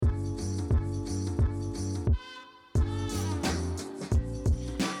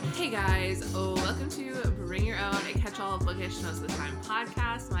guys, welcome to Bring Your Own, a catch-all bookish most of the time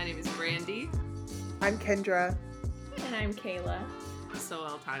podcast. My name is Brandy. I'm Kendra. And I'm Kayla. So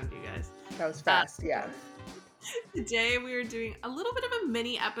well timed, you guys. That was fast, yeah. Today we are doing a little bit of a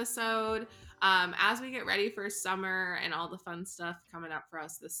mini episode as we get ready for summer and all the fun stuff coming up for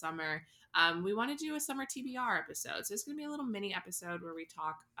us this summer. We want to do a summer TBR episode, so it's going to be a little mini episode where we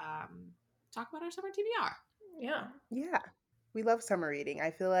talk about our summer TBR. Yeah. We love summer reading. I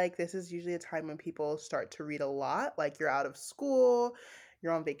feel like this is usually a time when people start to read a lot. Like you're out of school,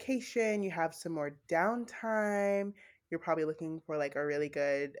 you're on vacation, you have some more downtime. You're probably looking for like a really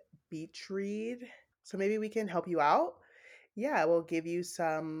good beach read. So maybe we can help you out. Yeah, we'll give you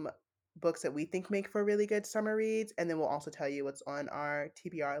some books that we think make for really good summer reads, and then we'll also tell you what's on our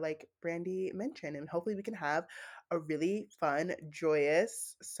TBR, like Brandy mentioned, and hopefully we can have a really fun,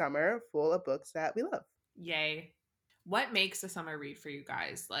 joyous summer full of books that we love. Yay. What makes a summer read for you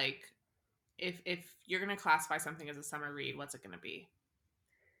guys? Like, if you're going to classify something as a summer read, what's it going to be?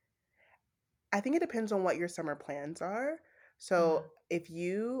 I think it depends on what your summer plans are. So if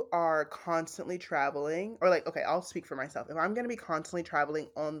you are constantly traveling, or like, okay, I'll speak for myself. If I'm going to be constantly traveling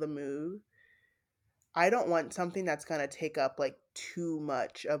on the move, I don't want something that's going to take up like too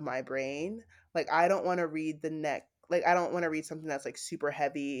much of my brain. Like I don't want to read I don't want to read something that's like super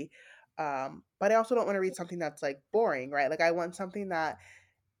heavy. But I also don't want to read something that's like boring, right? Like I want something that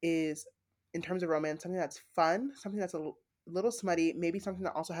is, in terms of romance, something that's fun, something that's little smutty, maybe something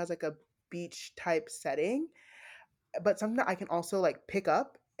that also has like a beach type setting, but something that I can also like pick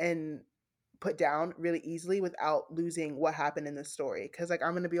up and put down really easily without losing what happened in the story, because like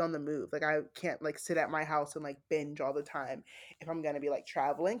I'm gonna be on the move. Like I can't like sit at my house and like binge all the time if I'm gonna be like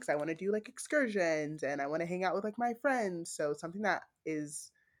traveling, because I want to do like excursions and I want to hang out with like my friends. So something that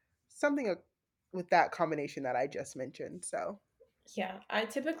is something with that combination that I just mentioned. So Yeah, I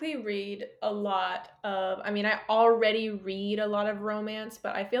typically read a lot of, I already read a lot of romance,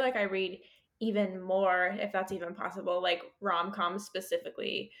 but I feel like I read even more, if that's even possible, like rom-coms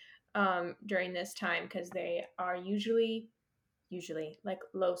specifically during this time, because they are usually like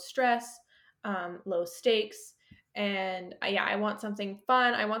low stress, low stakes. And I want something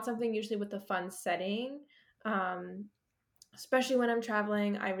fun. I want something usually with a fun setting. Especially when I'm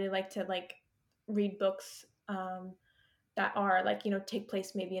traveling, I really like to like read books that are like, take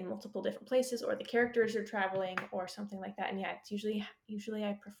place maybe in multiple different places, or the characters are traveling or something like that. And yeah, it's usually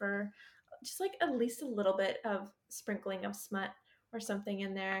I prefer just like at least a little bit of sprinkling of smut or something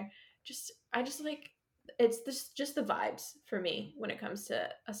in there. I just like, it's just the vibes for me when it comes to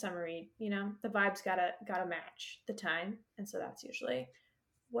a summer read. The vibes gotta match the time, and so that's usually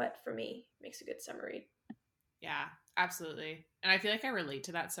what for me makes a good summer read. Yeah, absolutely. And I feel like I relate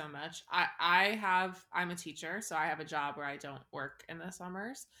to that so much. I'm a teacher, so I have a job where I don't work in the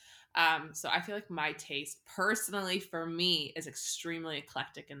summers. So I feel like my taste personally for me is extremely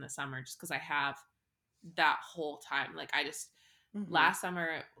eclectic in the summer, just because I have that whole time. Like I just last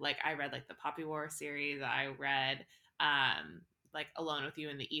summer, like I read like the Poppy War series. I read like Alone with You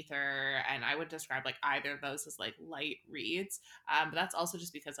in the Ether, and I would describe like either of those as like light reads. But that's also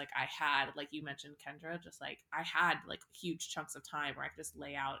just because like I had, like you mentioned, Kendra, just like I had like huge chunks of time where I could just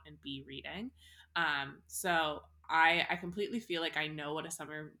lay out and be reading. So I completely feel like I know what a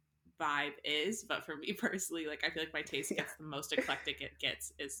summer vibe is, but for me personally, like I feel like my taste gets the most eclectic it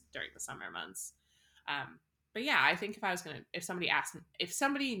gets is during the summer months. But yeah, I think if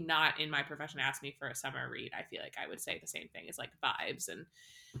somebody not in my profession asked me for a summer read, I feel like I would say the same thing. It's like vibes and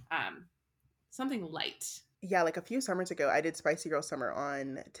something light. Yeah, like a few summers ago, I did Spicy Girl Summer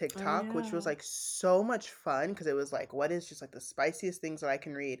on TikTok, which was Yeah. like so much fun because it was like, what is just like the spiciest things that I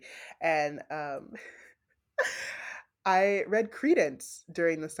can read? And I read Credence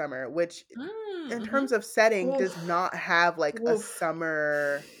during the summer, which in Mm-hmm. terms of setting does Oof. not have like a Oof.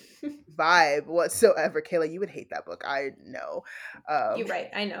 summer vibe whatsoever. Kayla, you would hate that book. I know. You're right.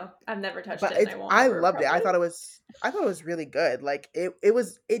 I know. I've never touched But it, and I won't I ever, loved it. probably. I thought it was really good. Like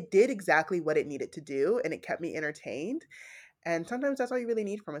it did exactly what it needed to do, and it kept me entertained. And sometimes that's all you really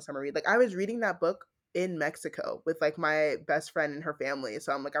need from a summer read. Like I was reading that book in Mexico with like my best friend and her family.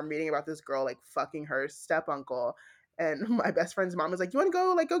 So I'm reading about this girl like fucking her step uncle, and my best friend's mom was like, "You want to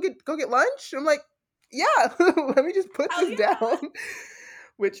go like go get lunch?" I'm like, "Yeah, let me just put Hell this yeah. down."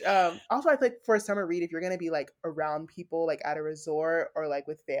 Which also I feel like for a summer read, if you're gonna be like around people like at a resort or like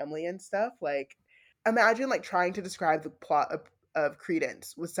with family and stuff, like imagine like trying to describe the plot of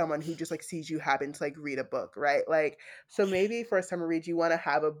Credence with someone who just like sees you happen to like read a book, right? Like so maybe for a summer read you want to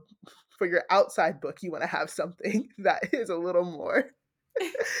have a for your outside book you want to have something that is a little more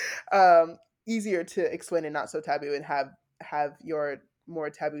um easier to explain and not so taboo, and have your more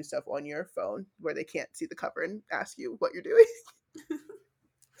taboo stuff on your phone where they can't see the cover and ask you what you're doing.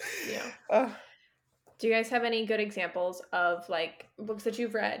 Yeah. uh, Do you guys have any good examples of like books that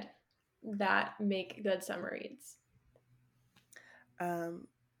you've read that make good summer reads, um,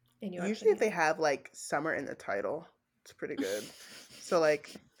 in your usually if opinion? they have like summer in the title, it's pretty good. So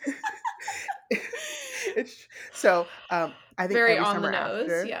like it's I think Very every on the summer nose.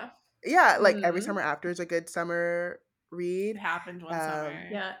 after. Yeah. Yeah, like every Mm-hmm. summer after is a good summer It read. happened one Um summer.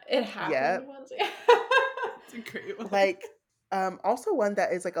 Yeah. It yeah, happened once. It's a great one. like also one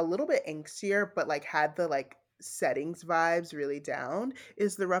that is like a little bit angstier but like had the like settings vibes really down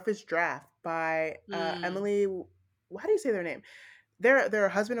is The Roughest Draft by Mm, Emily, how do you say their name? They're a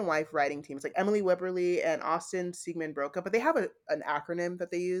husband and wife writing team. It's like Emily Webberly and Austin Siegman Broca, but they have an acronym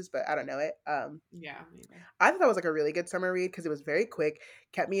that they use, but I don't know it. yeah, me either. I thought that was like a really good summer read because it was very quick,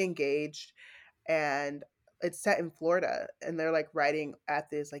 kept me engaged, and it's set in Florida, and they're like writing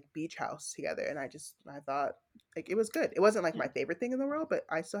at this like beach house together, and I thought like it was good. It wasn't like Yeah. my favorite thing in the world, but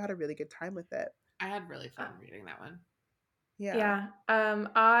I still had a really good time with it. I had really Uh, fun reading that one. Yeah. Yeah,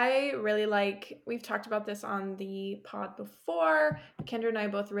 I really like. We've talked about this on the pod before. Kendra and I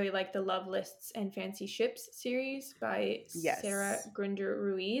both really like the Love Lists and Fancy Ships series by Sarah Yes. Grinder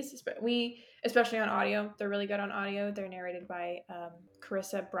Ruiz. We, especially on audio, they're really good on audio. They're narrated by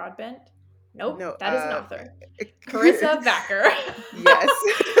Carissa Broadbent. No. Nope, that is an author. Carissa Vacker. Yes.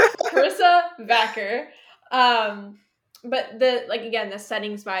 Carissa Vacker. Um, but the like again, the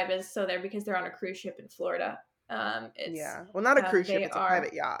settings vibe is so there because they're on a cruise ship in Florida. It's Yeah. Well, not a cruise ship. they It's a are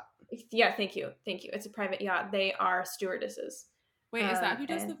private yacht. yeah, thank you, thank you. It's a private yacht. They are stewardesses. Wait, is that who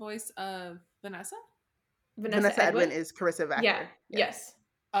does the And voice of Vanessa? Vanessa Vanessa Edwin. Edwin is Carissa Yeah. Vacker. Yes. Yes.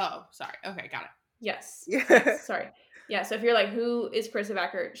 Oh, sorry. Okay, got it. Yes. Yeah. Yes. Sorry. Yeah. So if you're like, who is Carissa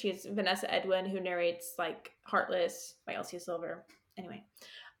Vacker? She's Vanessa Edwin, who narrates like Heartless by Elsie Silver. Anyway,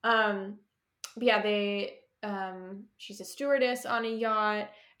 um, but yeah, she's a stewardess on a yacht.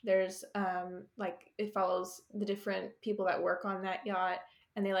 There's like it follows the different people that work on that yacht,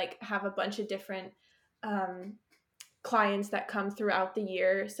 and they like have a bunch of different um clients that come throughout the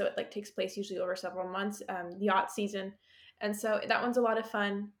year. So it like takes place usually over several months, yacht season. And so that one's a lot of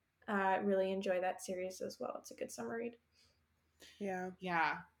fun. Really enjoy that series as well. It's a good summer read. Yeah.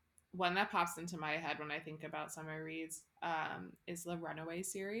 Yeah. One that pops into my head when I think about summer reads is the Runaway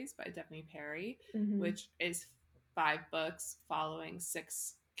series by Daphne Perry, Mm-hmm. which is 5 books following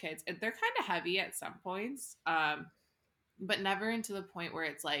 6 kids. And they're kind of heavy at some points, but never into the point where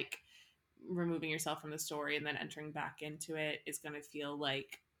it's like removing yourself from the story and then entering back into it is going to feel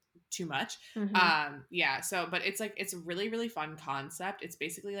like too much. Mm-hmm. Yeah, so but it's like it's a really really fun concept. It's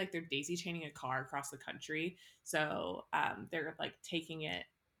basically like they're daisy chaining a car across the country. So they're like taking it,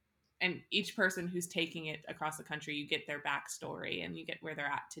 and each person who's taking it across the country, you get their backstory and you get where they're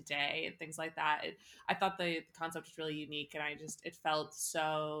at today and things like that. I thought the concept was really unique, and it felt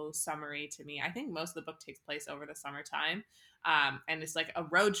so summery to me. I think most of the book takes place over the summertime, and it's like a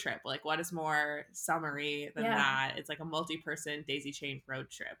road trip. Like, what is more summery than Yeah. that? It's like a multi-person daisy chain road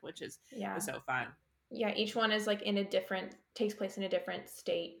trip, which is Yeah. was so fun. Yeah. Each one is like takes place in a different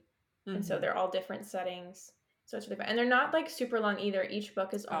state. And so Mm-hmm. they're all different settings. So it's really fun. And they're not like super long either. Each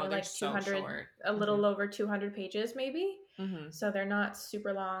book is Oh, only they're like so 200, short. a Mm-hmm. little over 200 pages maybe. Mm-hmm. So they're not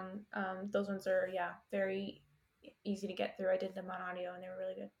super long. Those ones are, yeah, very easy to get through. I did them on audio and they were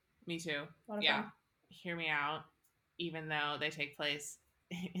really good. Me too. A lot of Yeah. fun. Hear me out. Even though they take place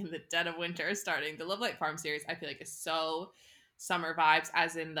in the dead of winter, starting the Love Light Farm series, I feel like is so summer vibes,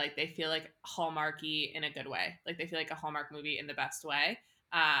 as in like they feel like Hallmarky in a good way. Like they feel like a Hallmark movie in the best way.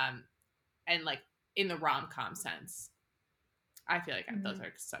 And like in the rom com sense. I feel like those Mm-hmm.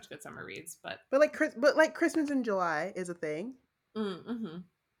 are such good summer reads, but But like Christmas in July is a thing. mm-hmm.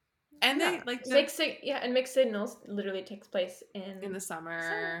 And they Yeah. like Yeah, and Mixed Signals literally takes place in in the summer.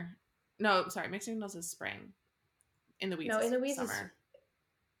 summer. No, sorry, Mixed Signals is spring. In the Weeds No, In is the Weeds is summer.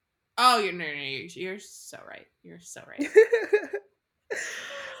 Oh, you're no, no, you're so right. You're so right.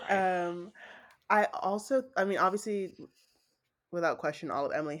 Sorry. um I also, I mean, obviously, without question, all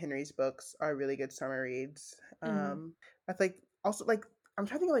of Emily Henry's books are really good summer reads. mm, I think also like I'm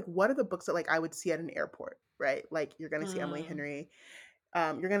trying to think of like what are the books that like I would see at an airport, right? Like you're gonna see Emily Mm, Henry,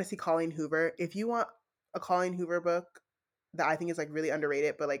 you're gonna see Colleen Hoover. If you want a Colleen Hoover book that I think is like really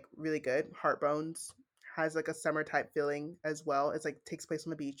underrated but like really good, Heartbones has like a summer type feeling as well. It's like takes place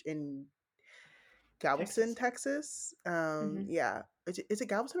on the beach in Galveston, Texas. Texas. Mm-hmm. Yeah. Is it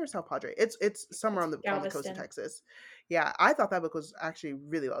Galveston or South Padre? It's somewhere It's on the coast of Galveston. Texas. Yeah, I thought that book was actually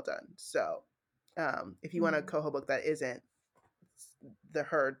really well done. So, if you want a Mm-hmm. coho book that isn't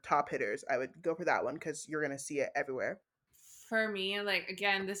her top hitters, I would go for that one because you're gonna see it everywhere. For me, like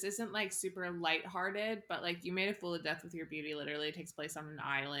again, this isn't like super lighthearted, but like You Made a Fool of Death with Your Beauty literally takes place on an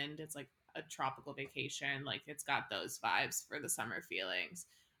island. It's like a tropical vacation. Like it's got those vibes for the summer feelings.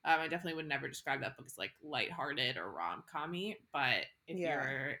 I definitely would never describe that book as like lighthearted or rom commy, but Yeah.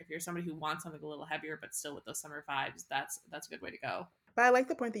 if you're somebody who wants something a little heavier but still with those summer vibes, that's a good way to go. But I like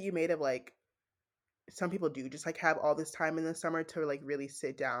the point that you made of like some people do just like have all this time in the summer to like really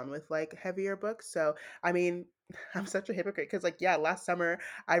sit down with like heavier books. So, I mean, I'm such a hypocrite because like yeah, last summer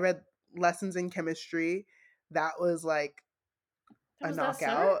I read Lessons in Chemistry. That was like That a was last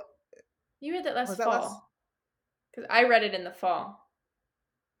summer? knockout. You read that Was last that last? fall. Because I read it in the fall.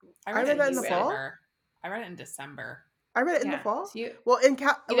 I I read And it read in then that in the you read it. fall. December. I read it in December. I read it in the Yeah. fall. So you Well, either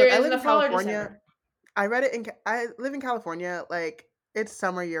look, it I was in live the in fall or California. December. I read it in I live in California. Like it's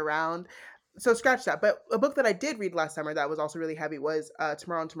summer year round. So scratch that. But a book that I did read last summer that was also really heavy was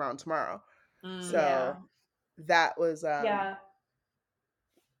Tomorrow and Tomorrow and Tomorrow. Mm. Yeah. So that was Yeah.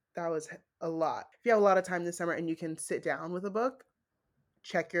 that was a lot. If you have a lot of time this summer and you can sit down with a book,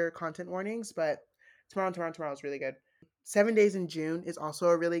 check your content warnings. But Tomorrow and Tomorrow and Tomorrow is really good. 7 Days in June is also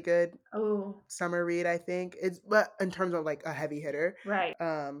a really good Oh, summer read. I think it's but in terms of like a heavy hitter, right.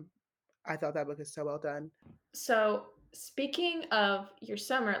 um, I thought that book is so well done. So, speaking of your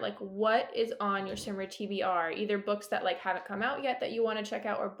summer, like what is on your summer TBR? Either books that like haven't come out yet that you want to check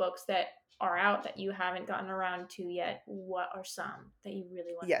out or books that are out that you haven't gotten around to yet. What are some that you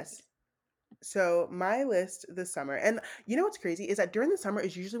really want to read? Yes. So my list this summer, and you know what's crazy is that during the summer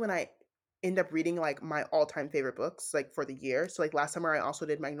is usually when I end up reading like my all-time favorite books like for the year. So like last summer I also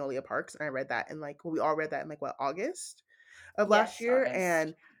did Magnolia Parks and I read that in like well, we all read that in like what August of last Yes, year. August.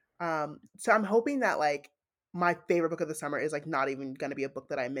 And so I'm hoping that like my favorite book of the summer is like not even going to be a book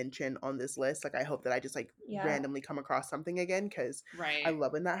that I mention on this list. Like I hope that I just like Yeah. randomly come across something again because I Right.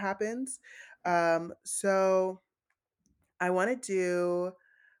 love when that happens. So I want to do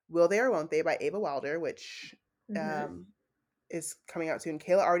Will They or Won't They by Ava Wilder, which Mm-hmm. um, is coming out soon.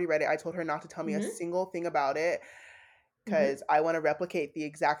 Kayla already read it. I told her not to tell me a Mm-hmm. single thing about it Mm-hmm. because I want to replicate the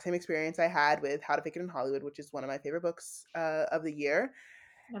exact same experience I had with How to Fake It in Hollywood, which is one of my favorite books of the year.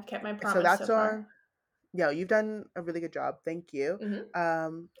 I've kept my So promise so that's on. far. Yeah, you've done a really good job. Thank you. Mm-hmm.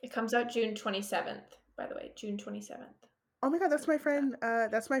 Um, It comes out June 27th, by the way. June 27th. oh my god, That's when it comes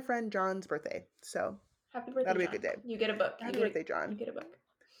out. That's my friend John's birthday. So Happy birthday, that'll be a good John. day. You get a book. Happy birthday, You John. get a book.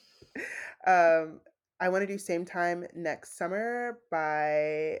 I want to do Same Time Next Summer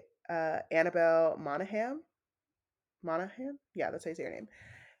by Annabelle Monaghan. Monaghan? Yeah, that's how you say her name.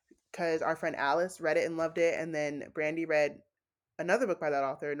 Because our friend Alice read it and loved it. And then Brandy read another book by that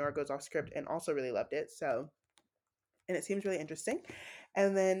author, Nora Goes Off Script, and also really loved it. So, and it seems really interesting.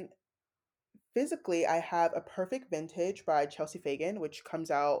 And then physically, I have A Perfect Vintage by Chelsea Fagan, which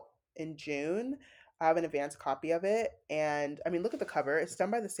comes out in June. I have an advanced copy of it. And I mean, look at the cover. It's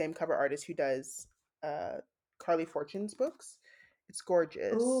done by the same cover artist who does uh, Carly Fortune's books. It's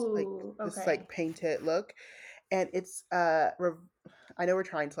gorgeous. Like Ooh, this like okay. painted look. And it's I know we're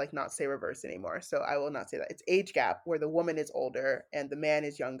trying to like not say reverse anymore, so I will not say that. It's age gap where the woman is older and the man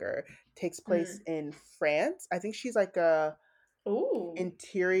is younger. Takes place Mm. in France. I think she's like a Ooh,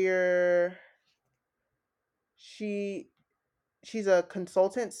 interior she she's a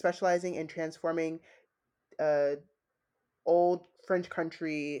consultant specializing in transforming uh old French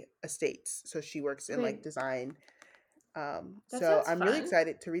country estates. So she works in like wait, design. that So sounds I'm really fun.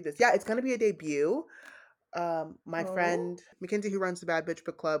 excited to read this. Yeah, it's gonna be a debut. My Oh, friend Mackenzie, who runs the Bad Bitch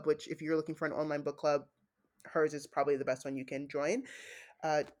Book Club, which if you're looking for an online book club, hers is probably the best one you can join.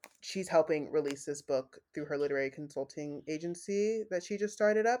 Uh, she's helping release this book through her literary consulting agency that she just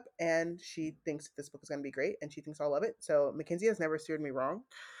started up, and she thinks this book is going to be great, and she thinks I'll love it. So Mackenzie has never steered me wrong,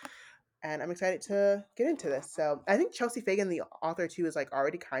 and I'm excited to get into this. So I think Chelsea Fagan, the author too, is like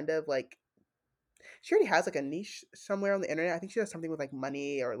already kind of like she already has like a niche somewhere on the internet. I think she does something with like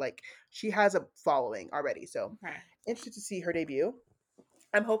money or like she has a following already. So Okay. interested to see her debut.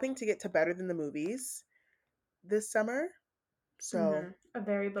 I'm hoping to get to Better Than the Movies this summer. So mm-hmm. A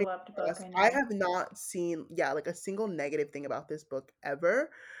very fingers beloved book, crossed. I I know. have not seen, yeah, like a single negative thing about this book ever.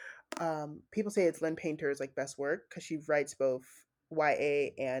 People say it's Lynn Painter's like best work because she writes both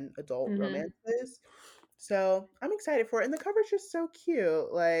YA and adult Mm-hmm. romances. So I'm excited for it. And the cover's just so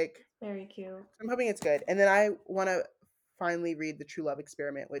cute. Like Very cute. I'm hoping it's good. And then I want to finally read The True Love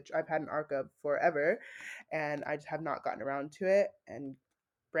Experiment, which I've had an arc of forever, and I just have not gotten around to it. And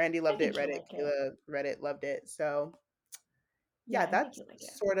Brandy I loved it, think read you'll it. like it. Kayla read it, loved it. So Yeah, yeah, I think that's you'll like it.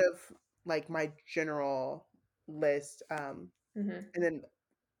 sort of like my general list. Mm-hmm. And then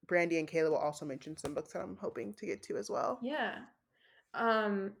Brandy and Kayla will also mention some books that I'm hoping to get to as well. Yeah.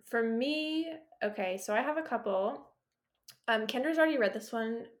 For me, okay, so I have a couple. Kendra's already read this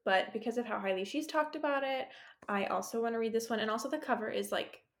one, but because of how highly she's talked about it, I also want to read this one. And also, the cover is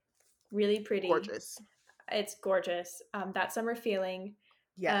like really pretty. Gorgeous. It's gorgeous. That Summer Feeling,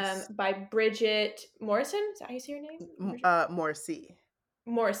 Yes. by Bridget Morrison. Is that how you say your name? Morrissey.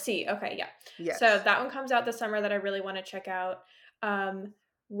 Morrissey. Okay, yeah. So Yes. that one comes out this summer that I really want to check out. Um,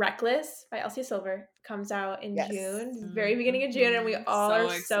 Reckless by Elsie Silver comes out in Yes. June, very beginning of June, and we all are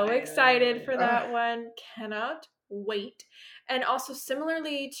So so excited excited. for that one. Cannot wait. And also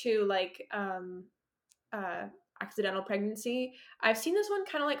similarly to like uh accidental pregnancy, I've seen this one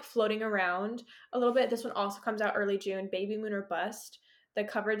kind of like floating around a little bit. This one also comes out early June, Baby Moon or Bust. The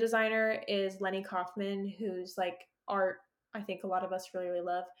cover designer is Lenny Kaufman, who's like art I think a lot of us really really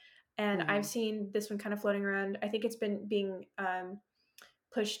love. And I've Mhm. seen this one kind of floating around. I think it's been being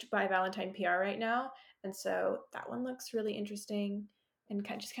pushed by Valentine PR right now, and so that one looks really interesting and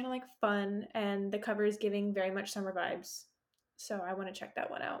just kind of like fun. And the cover is giving very much summer vibes, so I want to check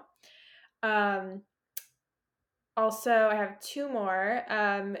that one out. Um, Also, I have two more.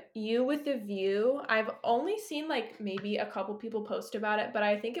 You with the View. I've only seen like maybe a couple people post about it, but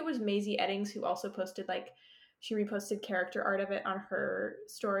I think it was Maisie Eddings who also posted like she reposted character art of it on her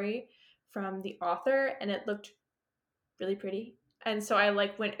story from the author, and it looked really pretty. And so I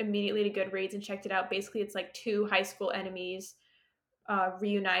like went immediately to Goodreads and checked it out. Basically, it's like two high school enemies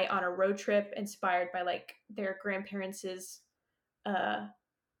reunite on a road trip inspired by like their grandparents' uh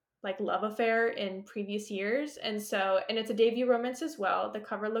like love affair in previous years. And it's a debut romance as well. The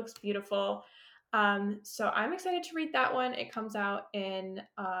cover looks beautiful. So I'm excited to read that one. It comes out in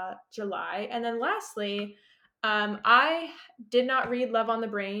July. And then lastly, I did not read Love on the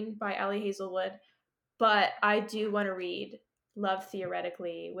Brain by Ellie Hazelwood, but I do want to read Love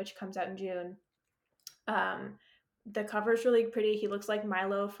Theoretically, which comes out in June. um, the cover's really pretty. He looks like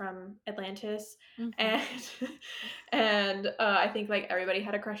Milo from Atlantis, Mm-hmm. and I think like everybody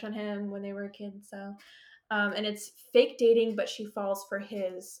had a crush on him when they were a kid. So, and it's fake dating, but she falls for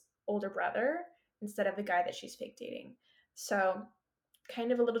his older brother instead of the guy that she's fake dating. So,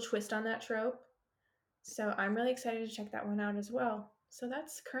 kind of a little twist on that trope. So I'm really excited to check that one out as well. So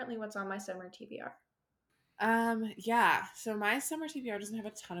that's currently what's on my summer TBR. Yeah. So my summer TBR doesn't have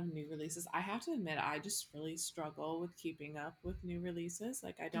a ton of new releases. I have to admit, I just really struggle with keeping up with new releases.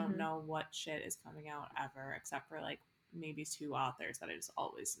 Like, I don't Mm-hmm. know what shit is coming out ever, except for like maybe two authors that I just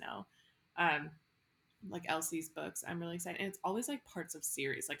always know. Um, like Elsie's books, I'm really excited. And it's always like parts of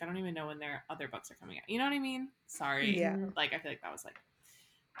series. Like, I don't even know when their other books are coming out. You know what I mean? Sorry. Yeah. Mm-hmm. Like, I feel like that was like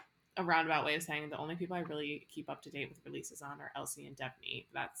a roundabout way of saying the only people I really keep up to date with releases on are Elsie and Devney.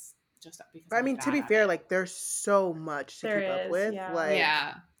 That's just because But I I'm mean, to bad be at fair, it. like there's so much to There keep up is, with. yeah. Like,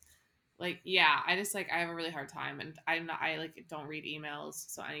 Yeah. Like, yeah, I just like I have a really hard time, and I like don't read emails.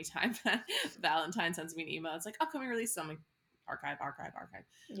 So anytime that Valentine sends me an email, it's like, upcoming release. So I'm like, archive, archive, archive.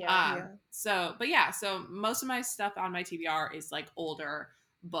 Yeah. yeah. So but yeah, so most of my stuff on my TBR is like older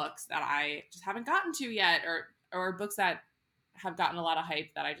books that I just haven't gotten to yet, or books that have gotten a lot of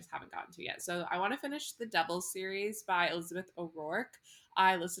hype that I just haven't gotten to yet. So I want to finish the Devils series by Elizabeth O'Rourke.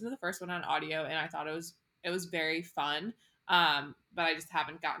 I listened to the first one on audio, and I thought it was very fun. But I just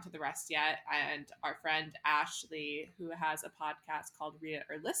haven't gotten to the rest yet. And our friend Ashley, who has a podcast called Read It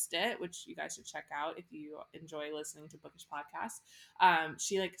or List It, which you guys should check out if you enjoy listening to bookish podcasts,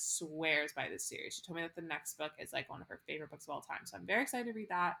 she like swears by this series. She told me that the next book is like one of her favorite books of all time. So I'm very excited to read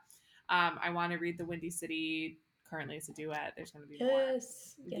that. I want to read The Windy City. Currently, it's a duet. There's going to be more.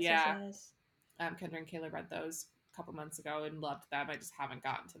 Yes. Yes. Yes. Yeah. Yes. Kendra and Kayla read those a couple months ago and loved them. I just haven't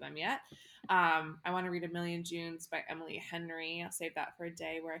gotten to them yet. I want to read A Million Junes by Emily Henry. I'll save that for a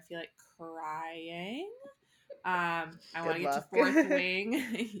day where I feel like crying. I want Good to get to luck. Fourth Wing.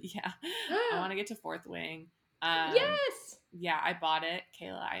 Yeah, I want to get to Fourth Wing. Yes. Yeah, I bought it.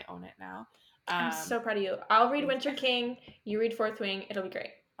 Kayla, I own it now. I'm so proud of you. I'll read Thank Winter you. King. You read Fourth Wing. It'll be great.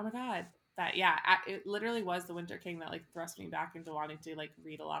 Oh my god, that yeah, it literally was the Winter King that like thrust me back into wanting to like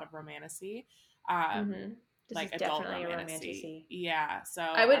read a lot of romantasy, um, Mm-hmm. This is like adult definitely a romantasy. romanticy. Yeah, so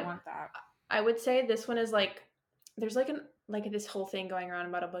I I would, want that. I would say this one is like, there's like this whole thing going around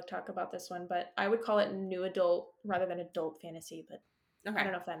about a book talk about this one, but I would call it new adult rather than adult fantasy. But I Okay,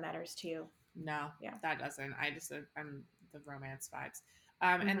 don't know if that matters to you. no, Yeah. that doesn't. I just I'm the romance vibes.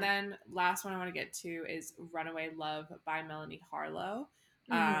 And Mm-hmm. then last one I want to get to is Runaway Love by Melanie Harlow.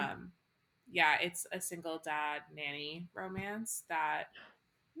 Mm-hmm. Yeah, it's a single dad nanny romance that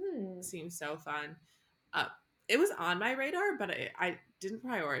Hmm. seems so fun. Uh, it was on my radar, but I didn't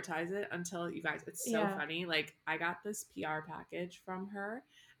prioritize it until you guys. It's so Yeah. funny. Like, I got this PR package from her,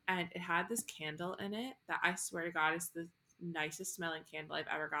 and it had this candle in it that I swear to God is the nicest smelling candle I've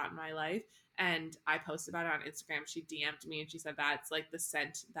ever got in my life. And I posted about it on Instagram. She DM'd me and she said that's like the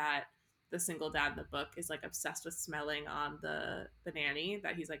scent that the single dad in the book is like obsessed with smelling on the nanny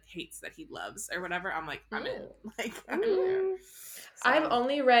that he's like hates that he loves or whatever. I'm like, I'm in. Mm. Like, I'm there. Mm. So I've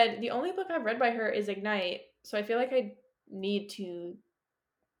only read, the only book I've read by her is Ignite, so I feel like I need to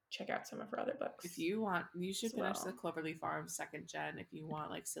check out some of her other books if you want, you should as finish the well. Cloverleaf Farms second gen if you want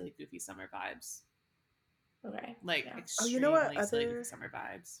like silly goofy summer vibes. Okay. Like Yeah. Oh, you know what extremely silly goofy other summer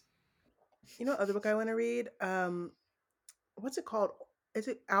vibes. other book I want to read? What's it called? Is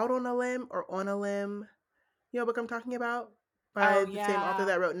it Out on a Limb or On a Limb? You know what book I'm talking about? Oh By the same author yeah.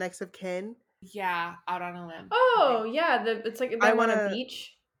 that wrote Next of Kin. Yeah, out on a limb, I Oh, think. yeah, it's like I them want on a to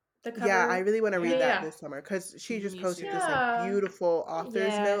beach, the Yeah, I cover. really want to Yeah, read Yeah. that yeah. this summer because she just Me posted too. this like Yeah. beautiful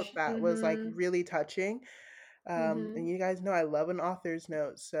author's Yeah. note that was like Mm-hmm. really touching. And Mm-hmm. you guys know I love an author's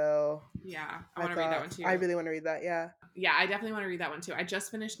note, so Yeah, I I want to read that thought one I too. really want to read that. Yeah, Yeah, I definitely want to read that one too. I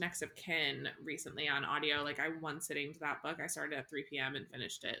just finished Next of Kin recently on audio. Like I one sitting to that book. I started at 3 p.m. and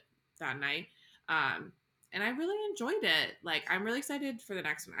finished it that night. Um, and I really enjoyed it. Like I'm really excited for the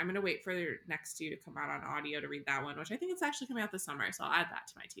next one. I'm gonna wait for the next two to come out on audio to read that one, which I think it's actually coming out this summer. So I'll add that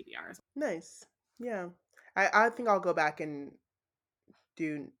to my TBR as nice. Yeah, I think I'll go back and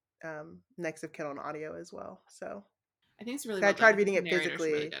do Next of Kin on audio as well. So I think it's really 'cause I well done. tried I think reading the it narrator's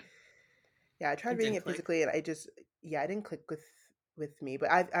really physically. good. Yeah, I tried It reading didn't it click. physically, and I didn't click with me. But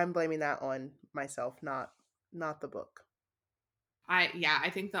I'm blaming that on myself, not the book. I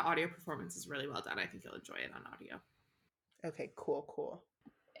think the audio performance is really well done. I think you'll enjoy it on audio. Okay, cool.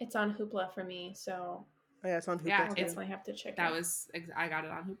 It's on Hoopla for me, so Oh yeah, it's on Yeah, Hoopla I'll too. definitely have to check that it. was I got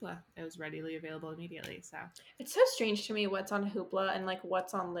it on Hoopla. It was readily available immediately. So It's so strange to me what's on Hoopla and like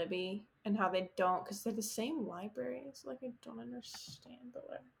what's on Libby and how they don't, because they're the same libraries. Like I don't understand, but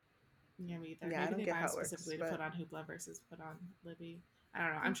whatever. yeah, me either. Yeah, I Maybe don't they get buy how them it works, specifically to put but on Hoopla versus put on Libby. I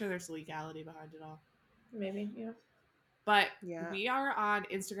don't know. I'm sure there's legality behind it all. Maybe, yeah. But yeah. we are on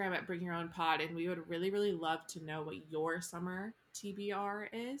Instagram at Bring Your Own Pod, and we would really, really love to know what your summer TBR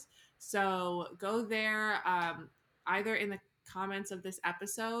is. So go there, either in the comments of this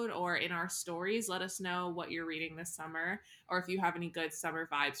episode or in our stories. Let us know what you're reading this summer, or if you have any good summer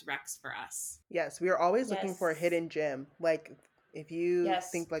vibes recs for us. Yes, we are always looking for a Yes. hidden gem. Like if you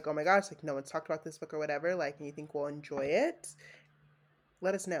Yes. think like, oh my gosh, like no one's talked about this book or whatever, like and you think we'll enjoy it,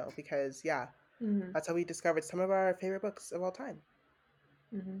 let us know because yeah, Mm-hmm. that's how we discovered some of our favorite books of all time.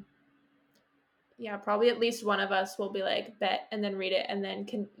 Mm-hmm. Yeah, probably at least one of us will be like bet and then read it and then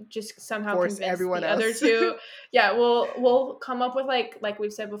can just somehow Force convince everyone the other else. two. Yeah, we'll come up with like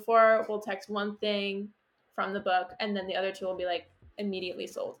we've said before, we'll text one thing from the book and then the other two will be like immediately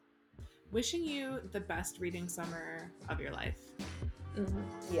sold. Wishing you the best reading summer of your life. Mm-hmm.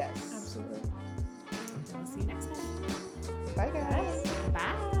 Yes. Absolutely. And we'll see you next time. Bye guys. Bye.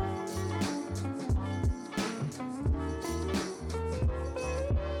 Bye.